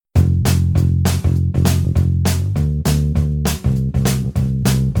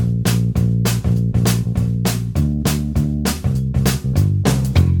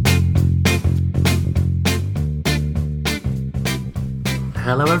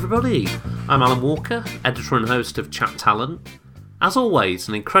Hello everybody, I'm Alan Walker, editor and host of Chat Talent. As always,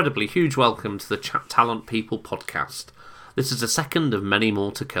 an incredibly huge welcome to the Chat Talent People podcast. This is the second of many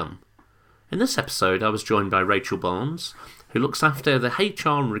more to come. In this episode I was joined by Rachel Barnes, who looks after the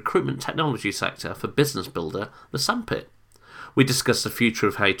HR and Recruitment Technology sector for business builder, the Sandpit. We discuss the future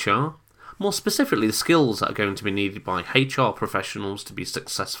of HR, more specifically the skills that are going to be needed by HR professionals to be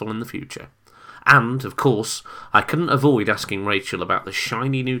successful in the future. And, of course, I couldn't avoid asking Rachel about the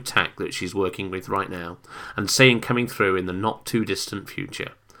shiny new tech that she's working with right now and seeing coming through in the not-too-distant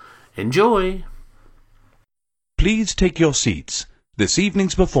future. Enjoy! Please take your seats. This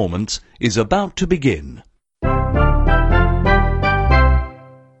evening's performance is about to begin.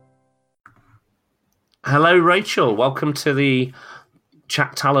 Hello, Rachel. Welcome to the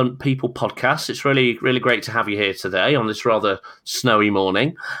Chat Talent People podcast. It's really great to have you here today on this rather snowy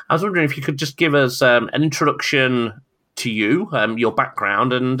morning. I was wondering if you could just give us an introduction to you, your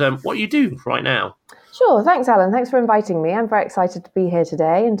background, and what you do right now. Sure. Thanks, Alan. Thanks for inviting me. I'm very excited to be here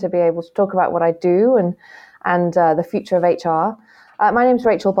today and to be able to talk about what I do and the future of HR. My name's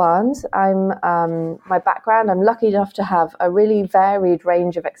Rachel Barnes. My background, I'm lucky enough to have a really varied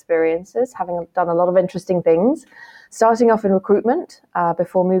range of experiences, having done a lot of interesting things. Starting off in recruitment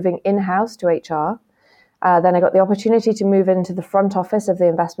before moving in-house to HR. Then I got the opportunity to move into the front office of the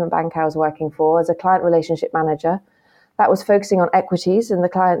investment bank I was working for as a client relationship manager. That was focusing on equities and the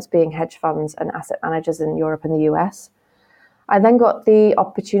clients being hedge funds and asset managers in Europe and the US. I then got the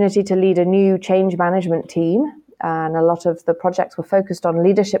opportunity to lead a new change management team, and a lot of the projects were focused on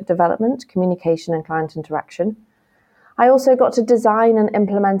leadership development, communication, and client interaction. I also got to design and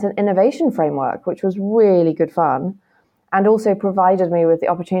implement an innovation framework, which was really good fun, and also provided me with the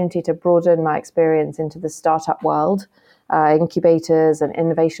opportunity to broaden my experience into the startup world, incubators and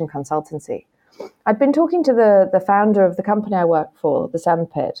innovation consultancy. I'd been talking to the founder of the company I work for, the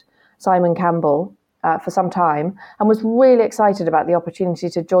Sandpit, Simon Campbell, for some time, and was really excited about the opportunity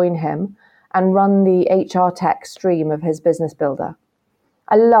to join him and run the HR tech stream of his business builder.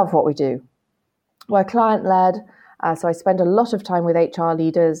 I love what we do. We're client-led, so I spend a lot of time with HR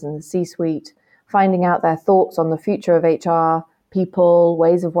leaders and the C-suite, finding out their thoughts on the future of HR, people,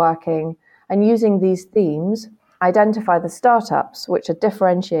 ways of working, and using these themes, identify the startups which are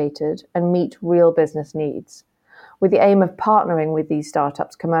differentiated and meet real business needs, with the aim of partnering with these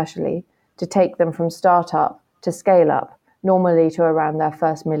startups commercially to take them from startup to scale up, normally to around their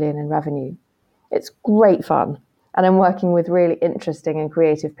first million in revenue. It's great fun, and I'm working with really interesting and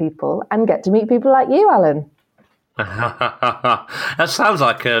creative people and get to meet people like you, Alan. That sounds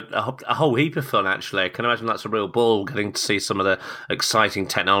like a whole heap of fun, actually. I can imagine that's a real ball getting to see some of the exciting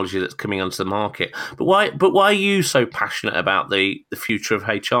technology that's coming onto the market. But why are you so passionate about the future of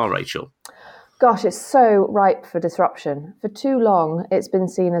HR, Rachel? Gosh, it's so ripe for disruption. For too long, it's been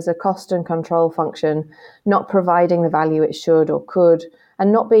seen as a cost and control function, not providing the value it should or could,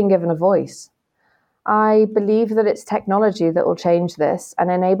 and not being given a voice. I believe that it's technology that will change this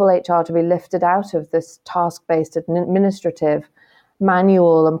and enable HR to be lifted out of this task-based, administrative,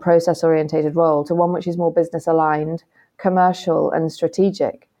 manual and process-orientated role to one which is more business-aligned, commercial and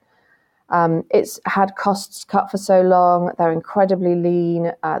strategic. It's had costs cut for so long. They're incredibly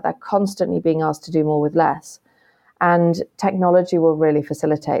lean. They're constantly being asked to do more with less. And technology will really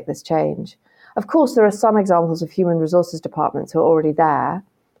facilitate this change. Of course, there are some examples of human resources departments who are already there,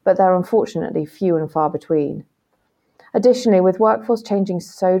 but they're unfortunately few and far between. Additionally, with workforce changing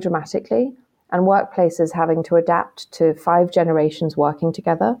so dramatically and workplaces having to adapt to 5 generations working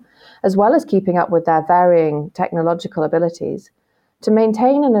together, as well as keeping up with their varying technological abilities, to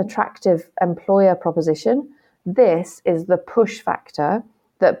maintain an attractive employer proposition, this is the push factor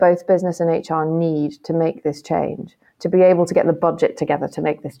that both business and HR need to make this change, to be able to get the budget together to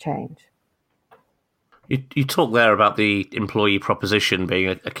make this change. You talk there about the employee proposition being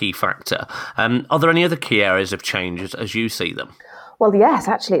a key factor. Are there any other key areas of change as you see them? Well, yes,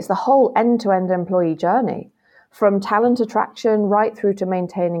 actually, it's the whole end-to-end employee journey, from talent attraction right through to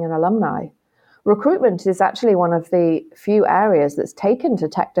maintaining an alumni. Recruitment is actually one of the few areas that's taken to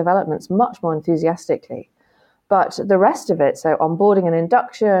tech developments much more enthusiastically. But the rest of it, so onboarding and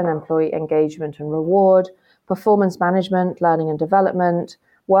induction, employee engagement and reward, performance management, learning and development,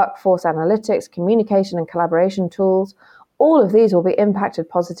 workforce analytics, communication and collaboration tools, all of these will be impacted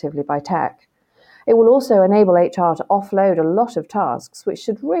positively by tech. It will also enable HR to offload a lot of tasks which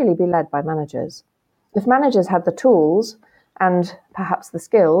should really be led by managers. If managers had the tools and perhaps the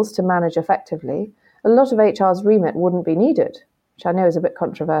skills to manage effectively, a lot of HR's remit wouldn't be needed, which I know is a bit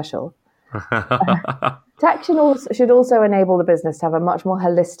controversial. Tech should also enable the business to have a much more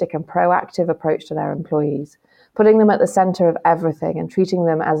holistic and proactive approach to their employees, putting them at the center of everything and treating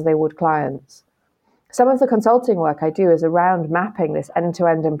them as they would clients. Some of the consulting work I do is around mapping this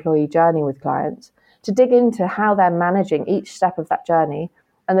end-to-end employee journey with clients to dig into how they're managing each step of that journey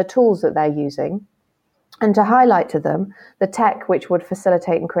and the tools that they're using, and to highlight to them the tech which would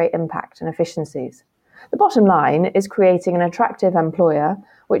facilitate and create impact and efficiencies. The bottom line is creating an attractive employer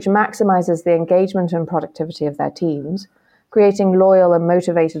which maximizes the engagement and productivity of their teams, creating loyal and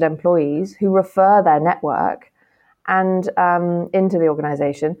motivated employees who refer their network and into the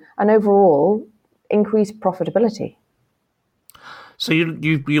organization, and overall increase profitability. So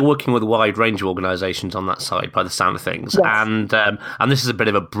you're working with a wide range of organisations on that side, by the sound of things, yes. And this is a bit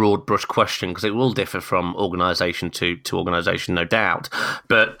of a broad brush question because it will differ from organisation to organisation, no doubt.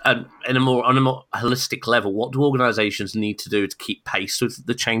 But on a more holistic level, what do organisations need to do to keep pace with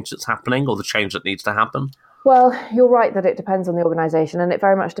the change that's happening or the change that needs to happen? Well, you're right that it depends on the organisation, and it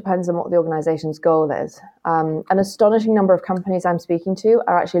very much depends on what the organisation's goal is. An astonishing number of companies I'm speaking to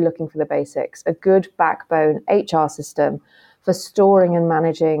are actually looking for the basics: a good backbone HR system for storing and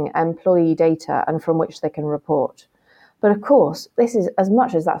managing employee data and from which they can report. But of course, this is, as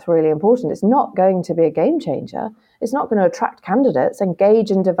much as that's really important, it's not going to be a game changer. It's not going to attract candidates,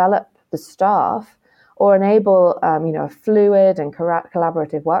 engage and develop the staff, or enable a fluid and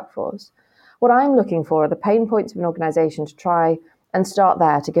collaborative workforce. What I'm looking for are the pain points of an organisation to try and start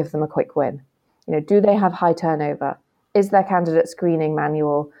there to give them a quick win. Do they have high turnover? Is their candidate screening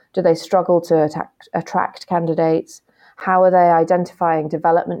manual? Do they struggle to attract candidates? How are they identifying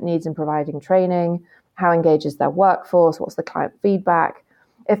development needs and providing training? How engages their workforce? What's the client feedback?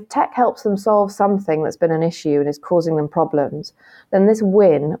 If tech helps them solve something that's been an issue and is causing them problems, then this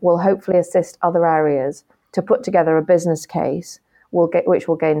win will hopefully assist other areas to put together a business case which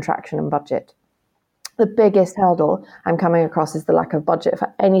will gain traction and budget. The biggest hurdle I'm coming across is the lack of budget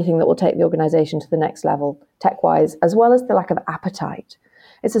for anything that will take the organisation to the next level, tech-wise, as well as the lack of appetite.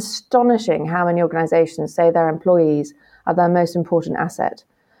 It's astonishing how many organisations say their employees are their most important asset,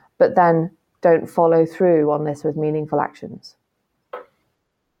 but then don't follow through on this with meaningful actions.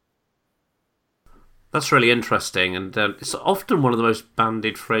 That's really interesting, and it's often one of the most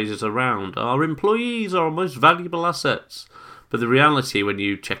bandied phrases around. Our employees are our most valuable assets. But the reality, when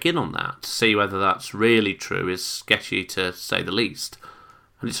you check in on that, to see whether that's really true, is sketchy to say the least.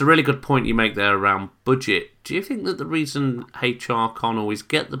 And it's a really good point you make there around budget. Do you think that the reason HR can't always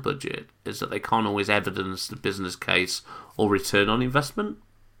get the budget is that they can't always evidence the business case or return on investment?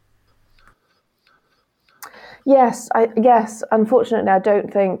 Yes. Unfortunately, I don't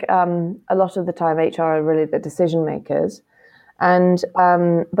think a lot of the time HR are really the decision makers. And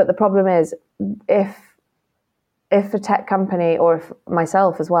but the problem is, if a tech company, or if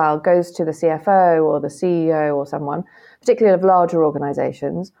myself as well, goes to the CFO or the CEO or someone, particularly of larger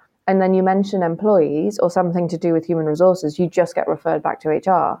organizations, and then you mention employees or something to do with human resources, you just get referred back to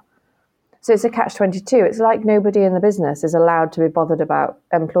HR. So it's a catch-22. It's like nobody in the business is allowed to be bothered about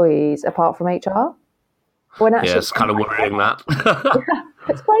employees apart from HR. When actually, yeah, it's kind of worrying that.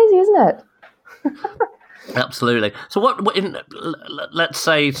 It's crazy, isn't it? Absolutely. So let's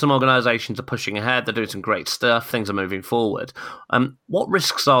say some organisations are pushing ahead, they're doing some great stuff, things are moving forward. What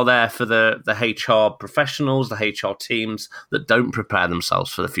risks are there for the HR professionals, the HR teams that don't prepare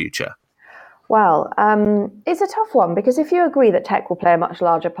themselves for the future? Well, it's a tough one, because if you agree that tech will play a much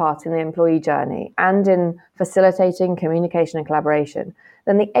larger part in the employee journey and in facilitating communication and collaboration,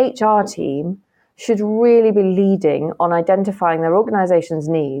 then the HR team should really be leading on identifying their organisation's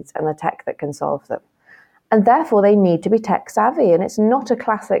needs and the tech that can solve them. And therefore, they need to be tech savvy, and it's not a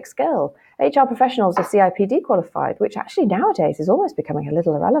classic skill. HR professionals are CIPD qualified, which actually nowadays is almost becoming a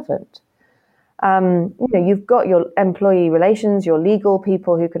little irrelevant. You've got your employee relations, your legal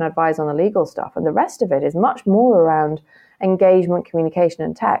people who can advise on the legal stuff, and the rest of it is much more around engagement, communication,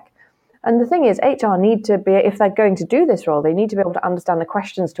 and tech. And the thing is, HR need to be, if they're going to do this role, they need to be able to understand the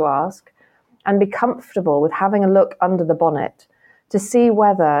questions to ask and be comfortable with having a look under the bonnet to see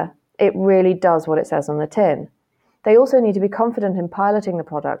whether it really does what it says on the tin. They also need to be confident in piloting the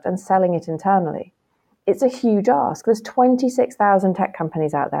product and selling it internally. It's a huge ask. There's 26,000 tech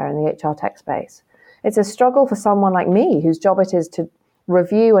companies out there in the HR tech space. It's a struggle for someone like me, whose job it is to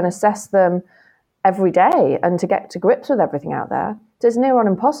review and assess them every day and to get to grips with everything out there. So it's near on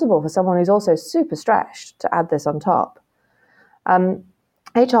impossible for someone who's also super stretched to add this on top.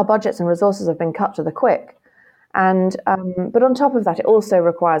 HR budgets and resources have been cut to the quick. But on top of that, it also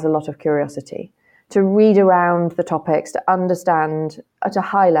requires a lot of curiosity to read around the topics, to understand at a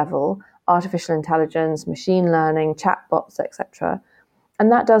high level artificial intelligence, machine learning, chatbots, etc.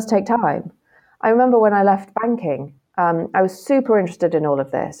 And that does take time. I remember when I left banking, I was super interested in all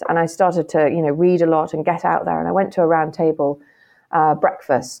of this, and I started to, read a lot and get out there. And I went to a round table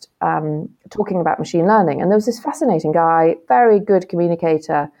breakfast talking about machine learning. And there was this fascinating guy, very good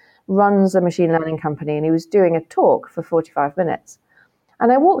communicator, runs a machine learning company, and he was doing a talk for 45 minutes.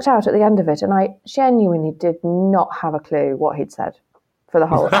 And I walked out at the end of it, and I genuinely did not have a clue what he'd said for the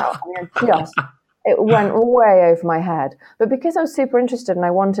whole hour. It went way over my head. But because I was super interested and I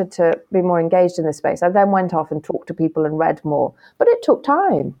wanted to be more engaged in this space, I then went off and talked to people and read more. But it took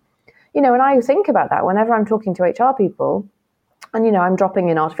time. And I think about that whenever I'm talking to HR people, and, I'm dropping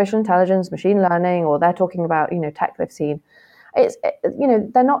in artificial intelligence, machine learning, or they're talking about, tech they've seen.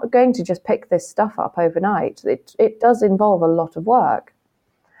 They're not going to just pick this stuff up overnight. It does involve a lot of work.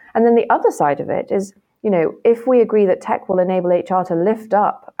 And then the other side of it is, if we agree that tech will enable HR to lift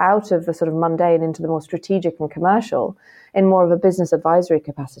up out of the sort of mundane into the more strategic and commercial in more of a business advisory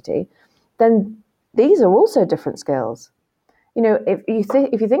capacity, then these are also different skills. If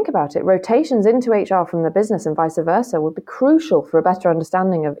you think about it, rotations into HR from the business and vice versa would be crucial for a better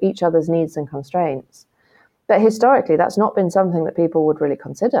understanding of each other's needs and constraints. But historically, that's not been something that people would really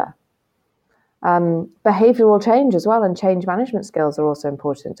consider. Behavioral change as well and change management skills are also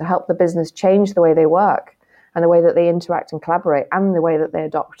important to help the business change the way they work and the way that they interact and collaborate and the way that they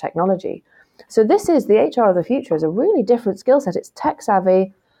adopt technology. So this is the HR of the future is a really different skill set. It's tech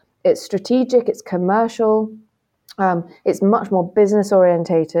savvy, it's strategic, it's commercial, it's much more business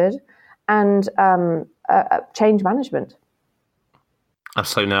orientated and change management.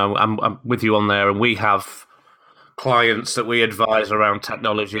 Absolutely. No, I'm with you on there. And we have clients that we advise around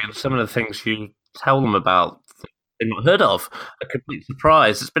technology, and some of the things you tell them about they've not heard of, a complete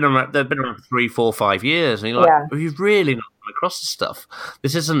surprise. It's been around. They've been around for 3, 4, 5 years, and you're like, oh, you've really not come across this stuff.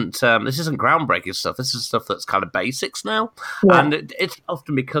 This isn't groundbreaking stuff. This is stuff that's kind of basics now, and it's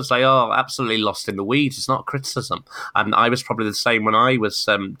often because they are absolutely lost in the weeds. It's not criticism. And I was probably the same when I was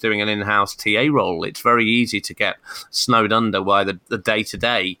doing an in-house TA role. It's very easy to get snowed under by the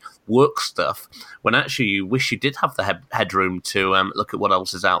day-to-day work stuff when actually you wish you did have the headroom to look at what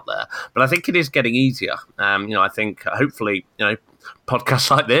else is out there. But I think it is getting easier. I think hopefully,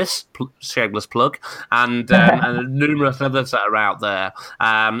 podcasts like this, shameless plug, and numerous others that are out there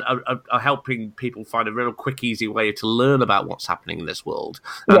are helping people find a real quick, easy way to learn about what's happening in this world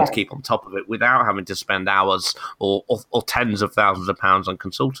and to keep on top of it without having to spend hours or tens of thousands of pounds on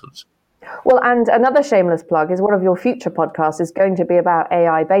consultants. Well, and another shameless plug is one of your future podcasts is going to be about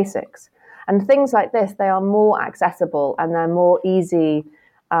AI basics. And things like this, they are more accessible and they're more easy,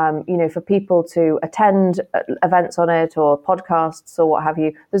 for people to attend events on it or podcasts or what have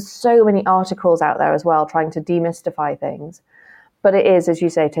you. There's so many articles out there as well trying to demystify things. But it is, as you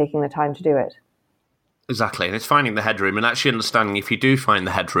say, taking the time to do it. Exactly, and it's finding the headroom and actually understanding if you do find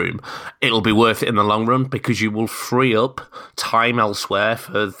the headroom, it'll be worth it in the long run because you will free up time elsewhere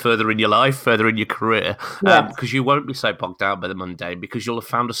further in your life, further in your career, because you won't be so bogged down by the mundane because you'll have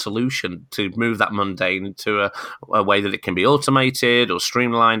found a solution to move that mundane into a way that it can be automated or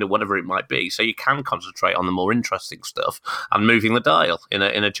streamlined or whatever it might be. So you can concentrate on the more interesting stuff and moving the dial in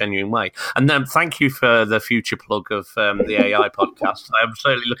a genuine way. And then thank you for the future plug of the AI podcast. I'm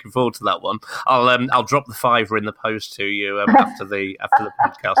certainly looking forward to that one. I'll drop the £5 in the post to you after the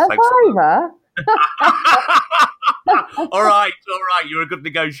podcast. Thanks. All right. You're a good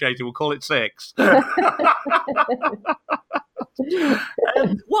negotiator. We'll call it 6.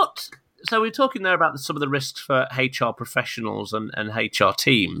 So we're talking there about some of the risks for HR professionals and HR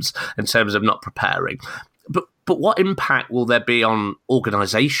teams in terms of not preparing. But what impact will there be on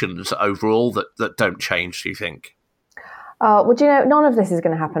organisations overall that don't change, do you think? None of this is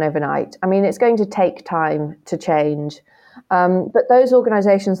going to happen overnight. I mean, it's going to take time to change. But those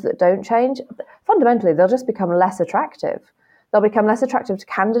organizations that don't change, fundamentally, they'll just become less attractive. They'll become less attractive to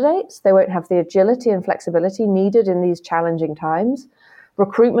candidates. They won't have the agility and flexibility needed in these challenging times.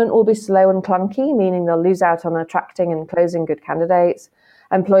 Recruitment will be slow and clunky, meaning they'll lose out on attracting and closing good candidates.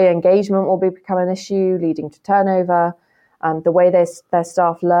 Employee engagement will become an issue, leading to turnover. The way their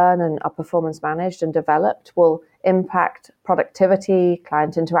staff learn and are performance managed and developed will impact productivity,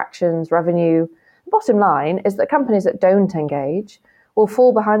 client interactions, revenue. The bottom line is that companies that don't engage will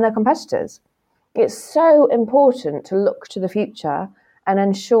fall behind their competitors. It's so important to look to the future and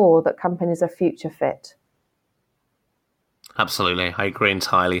ensure that companies are future fit. Absolutely, I agree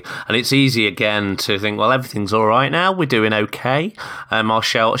entirely. And it's easy again to think, well, everything's all right now, we're doing okay, our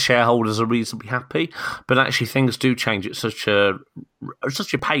shareholders are reasonably happy, but actually things do change at such a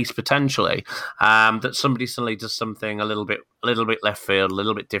such a pace potentially, that somebody suddenly does something a little bit left field, a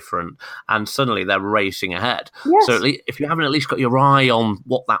little bit different, and suddenly they're racing ahead. Yes. So if you haven't at least got your eye on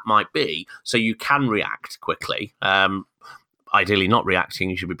what that might be, so you can react quickly. Ideally not reacting,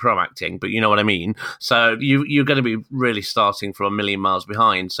 you should be proacting, but you know what I mean. So you're going to be really starting from a million miles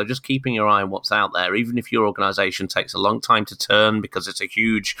behind. So just keeping your eye on what's out there, even if your organisation takes a long time to turn because it's a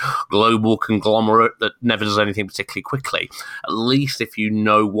huge global conglomerate that never does anything particularly quickly, at least if you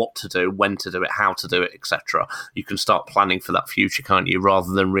know what to do, when to do it, how to do it, etc., you can start planning for that future, can't you,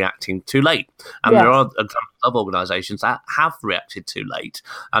 rather than reacting too late. And there are examples of organisations that have reacted too late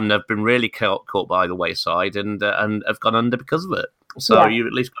and have been really caught by the wayside and have gone under because of it. So you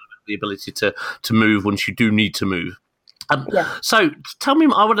at least got the ability to move once you do need to move. So tell me,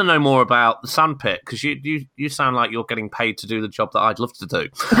 I want to know more about the Sandpit, because you sound like you're getting paid to do the job that I'd love to do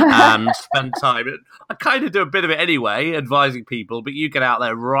and spend time. I kind of do a bit of it anyway, advising people, but you get out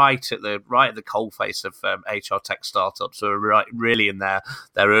there right at the coalface of HR tech startups who are really in their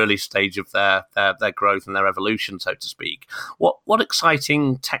early stage of their growth and their evolution, so to speak. What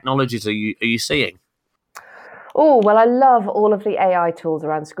exciting technologies are you seeing? Oh, well, I love all of the AI tools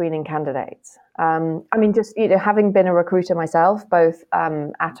around screening candidates. I mean, just having been a recruiter myself, both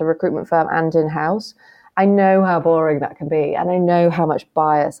at a recruitment firm and in-house, I know how boring that can be, and I know how much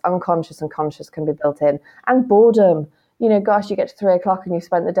bias, unconscious and conscious, can be built in, and boredom. Gosh, you get to 3:00 and you've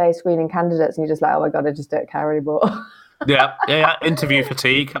spent the day screening candidates, and you're just like, oh my God, I just don't care anymore. Yeah. Interview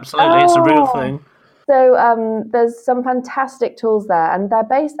fatigue, absolutely, it's a real thing. So there's some fantastic tools there, and they're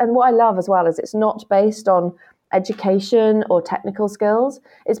based. And what I love as well is it's not based on education or technical skills.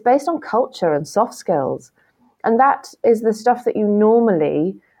 It's based on culture and soft skills. And that is the stuff that you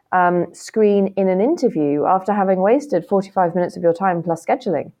normally screen in an interview after having wasted 45 minutes of your time plus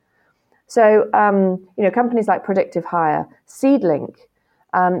scheduling. So, companies like Predictive Hire, Seedlink,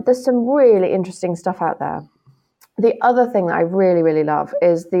 there's some really interesting stuff out there. The other thing that I really, really love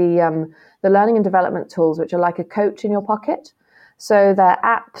is the learning and development tools, which are like a coach in your pocket. So they're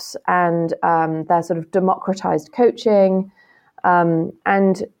apps and they're sort of democratized coaching.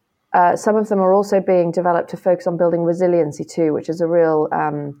 And some of them are also being developed to focus on building resiliency too, which is a real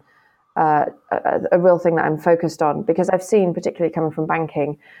thing that I'm focused on, because I've seen, particularly coming from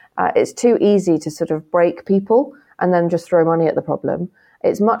banking, it's too easy to sort of break people and then just throw money at the problem.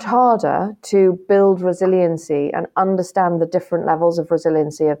 It's much harder to build resiliency and understand the different levels of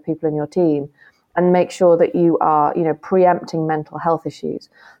resiliency of people in your team, and make sure that you are, preempting mental health issues.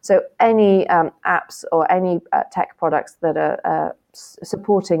 So any apps or any tech products that are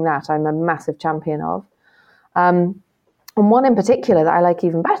supporting that, I'm a massive champion of. And one in particular that I like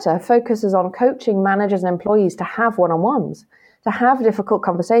even better focuses on coaching managers and employees to have one-on-ones, to have difficult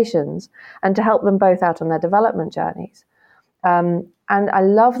conversations, and to help them both out on their development journeys. And I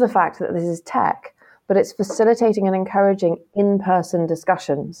love the fact that this is tech, but it's facilitating and encouraging in-person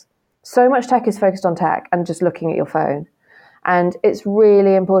discussions. So much tech is focused on tech and just looking at your phone. And it's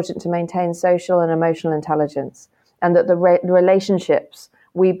really important to maintain social and emotional intelligence, and that the relationships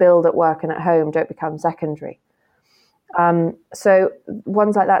we build at work and at home don't become secondary. So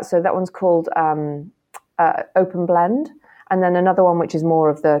ones like that. So that one's called Open Blend. And then another one, which is more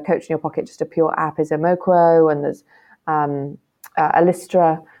of the coach in your pocket, just a pure app, is Emoquo, and there's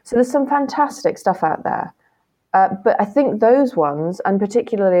Alistra. So there's some fantastic stuff out there. But I think those ones, and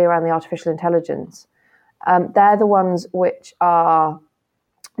particularly around the artificial intelligence, they're the ones which are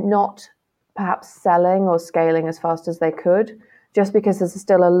not perhaps selling or scaling as fast as they could, just because there's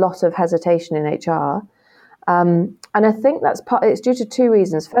still a lot of hesitation in HR. And I think it's due to two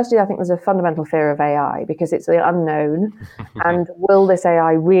reasons. Firstly, I think there's a fundamental fear of AI, because it's the unknown. And will this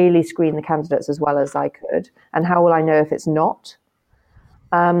AI really screen the candidates as well as I could? And how will I know if it's not?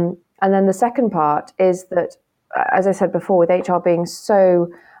 And then the second part is that, as I said before, with HR being so,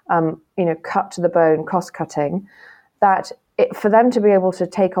 cut to the bone, cost cutting, that for them to be able to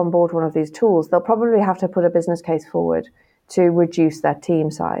take on board one of these tools, they'll probably have to put a business case forward to reduce their team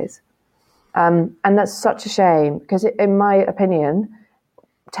size. And that's such a shame, because in my opinion,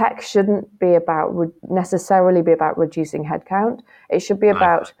 tech shouldn't necessarily be about reducing headcount. It should be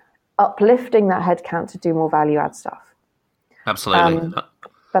about uplifting that headcount to do more value add stuff. Absolutely.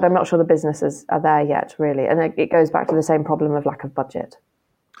 But I'm not sure the businesses are there yet, really. And it goes back to the same problem of lack of budget.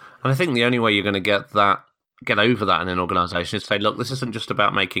 And I think the only way you're going to get over that in an organisation is to say, look, this isn't just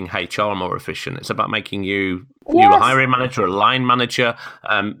about making HR more efficient. It's about making you a hiring manager, a line manager,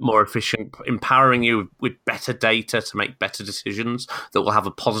 more efficient, empowering you with better data to make better decisions that will have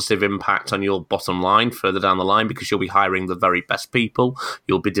a positive impact on your bottom line further down the line, because you'll be hiring the very best people.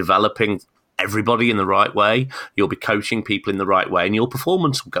 You'll be developing everybody in the right way, you'll be coaching people in the right way, and your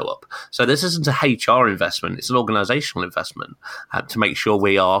performance will go up. So this isn't a HR investment, it's an organizational investment to make sure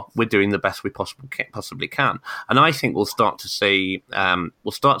we're doing the best we possibly can. And I think we'll start to see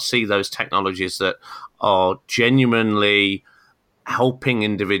those technologies that are genuinely helping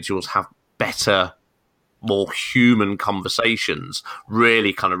individuals have better, more human conversations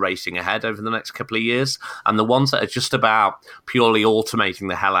really kind of racing ahead over the next couple of years. And the ones that are just about purely automating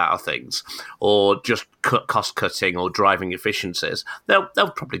the hell out of things or just cost cutting or driving efficiencies, they'll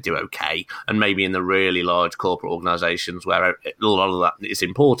probably do okay. And maybe in the really large corporate organizations where a lot of that is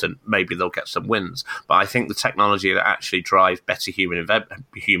important, maybe they'll get some wins. But I think the technology that actually drives better human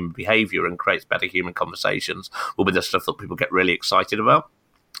behavior and creates better human conversations will be the stuff that people get really excited about.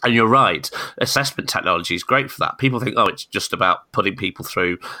 And you're right, assessment technology is great for that. People think, it's just about putting people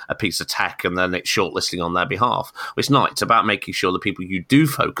through a piece of tech and then it's shortlisting on their behalf. Well, it's not. It's about making sure the people you do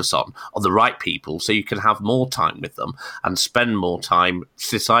focus on are the right people so you can have more time with them and spend more time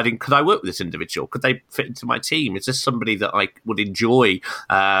deciding, could I work with this individual? Could they fit into my team? Is this somebody that I would enjoy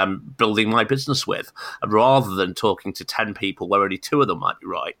building my business with? And rather than talking to 10 people where only 2 of them might be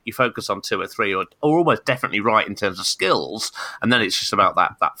right, you focus on 2 or 3 or almost definitely right in terms of skills, and then it's just about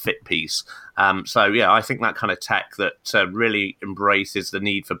that fit piece. I think that kind of tech that really embraces the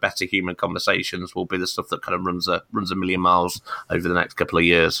need for better human conversations will be the stuff that kind of runs a million miles over the next couple of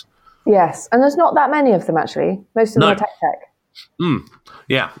years. Yes, and there's not that many of them actually. Most of them are tech.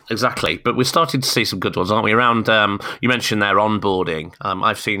 Yeah, exactly. But we're starting to see some good ones, aren't we? Around, you mentioned their onboarding.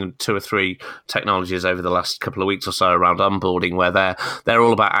 I've seen 2 or 3 technologies over the last couple of weeks or so around onboarding where they're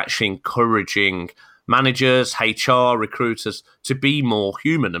all about actually encouraging managers, HR, recruiters to be more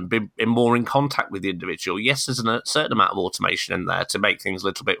human and be more in contact with the individual. Yes, there's a certain amount of automation in there to make things a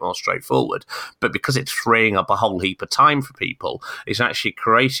little bit more straightforward, but because it's freeing up a whole heap of time for people, it's actually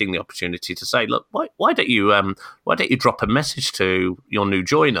creating the opportunity to say, look, why don't you drop a message to your new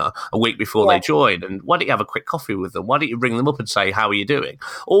joiner a week before they join, and why don't you have a quick coffee with them? Why don't you ring them up and say, how are you doing?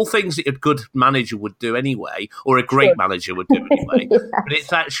 All things that a good manager would do anyway, or a great manager would do anyway. Yes. But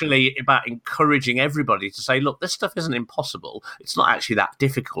it's actually about encouraging everybody to say, look, this stuff isn't impossible. It's not actually that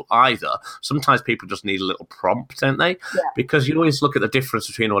difficult either. Sometimes people just need a little prompt, don't they? Yeah. Because you always look at the difference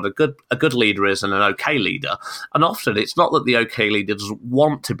between what a good leader is and an okay leader. And often it's not that the okay leader doesn't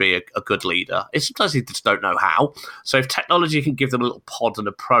want to be a good leader. It's sometimes they just don't know how. So if technology can give them a little pod and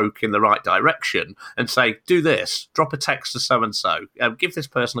a poke in the right direction and say, do this, drop a text to so-and-so, give this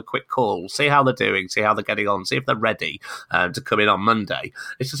person a quick call, see how they're doing, see how they're getting on, see if they're ready to come in on Monday.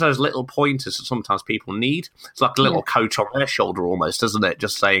 It's just those little pointers that sometimes people need. It's like a little coach on their shoulder almost, isn't it?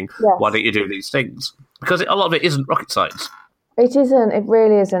 Just saying, why don't you do these things? Because a lot of it isn't rocket science. It isn't. It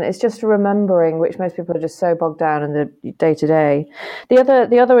really isn't. It's just remembering, which most people are just so bogged down in the day-to-day.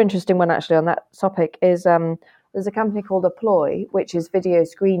 The other interesting one actually on that topic is there's a company called Apploy, which is video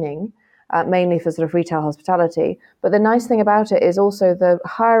screening, mainly for sort of retail hospitality. But the nice thing about it is also the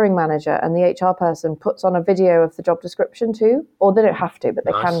hiring manager and the HR person puts on a video of the job description too, or they don't have to, but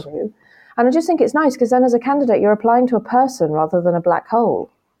they can do. And I just think it's nice because then as a candidate, you're applying to a person rather than a black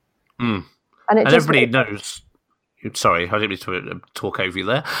hole. And everybody knows... Sorry, I didn't mean to talk over you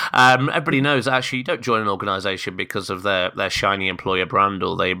there. Everybody knows actually you don't join an organisation because of their shiny employer brand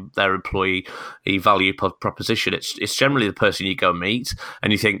or their employee value proposition. It's generally the person you go and meet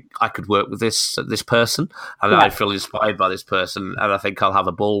and you think, I could work with this person and I feel inspired by this person and I think I'll have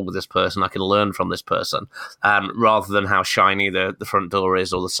a ball with this person. I can learn from this person rather than how shiny the front door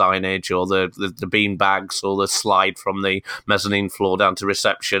is or the signage or the bean bags or the slide from the mezzanine floor down to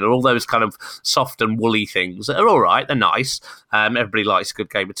reception or all those kind of soft and woolly things that are all right. They're nice. Everybody likes a good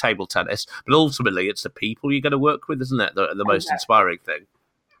game of table tennis, but ultimately it's the people you're going to work with, isn't it? The most inspiring thing.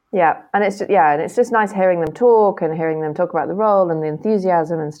 Yeah, and it's just nice hearing them talk and hearing them talk about the role and the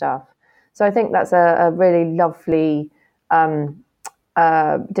enthusiasm and stuff. So I think that's a really lovely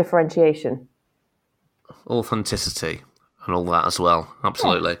differentiation. Authenticity and all that as well.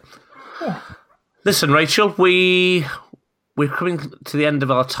 Absolutely. Yeah. Listen, Rachel, we're coming to the end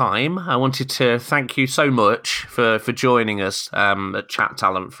of our time. I wanted to thank you so much for joining us at Chat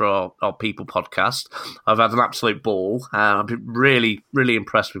Talent for our People podcast. I've had an absolute ball. I've been really, really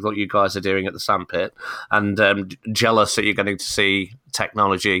impressed with what you guys are doing at the Sandpit and jealous that you're getting to see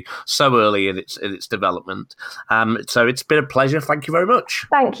technology so early in its development. So it's been a pleasure. Thank you very much.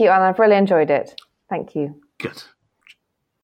 Thank you, and I've really enjoyed it. Thank you. Good.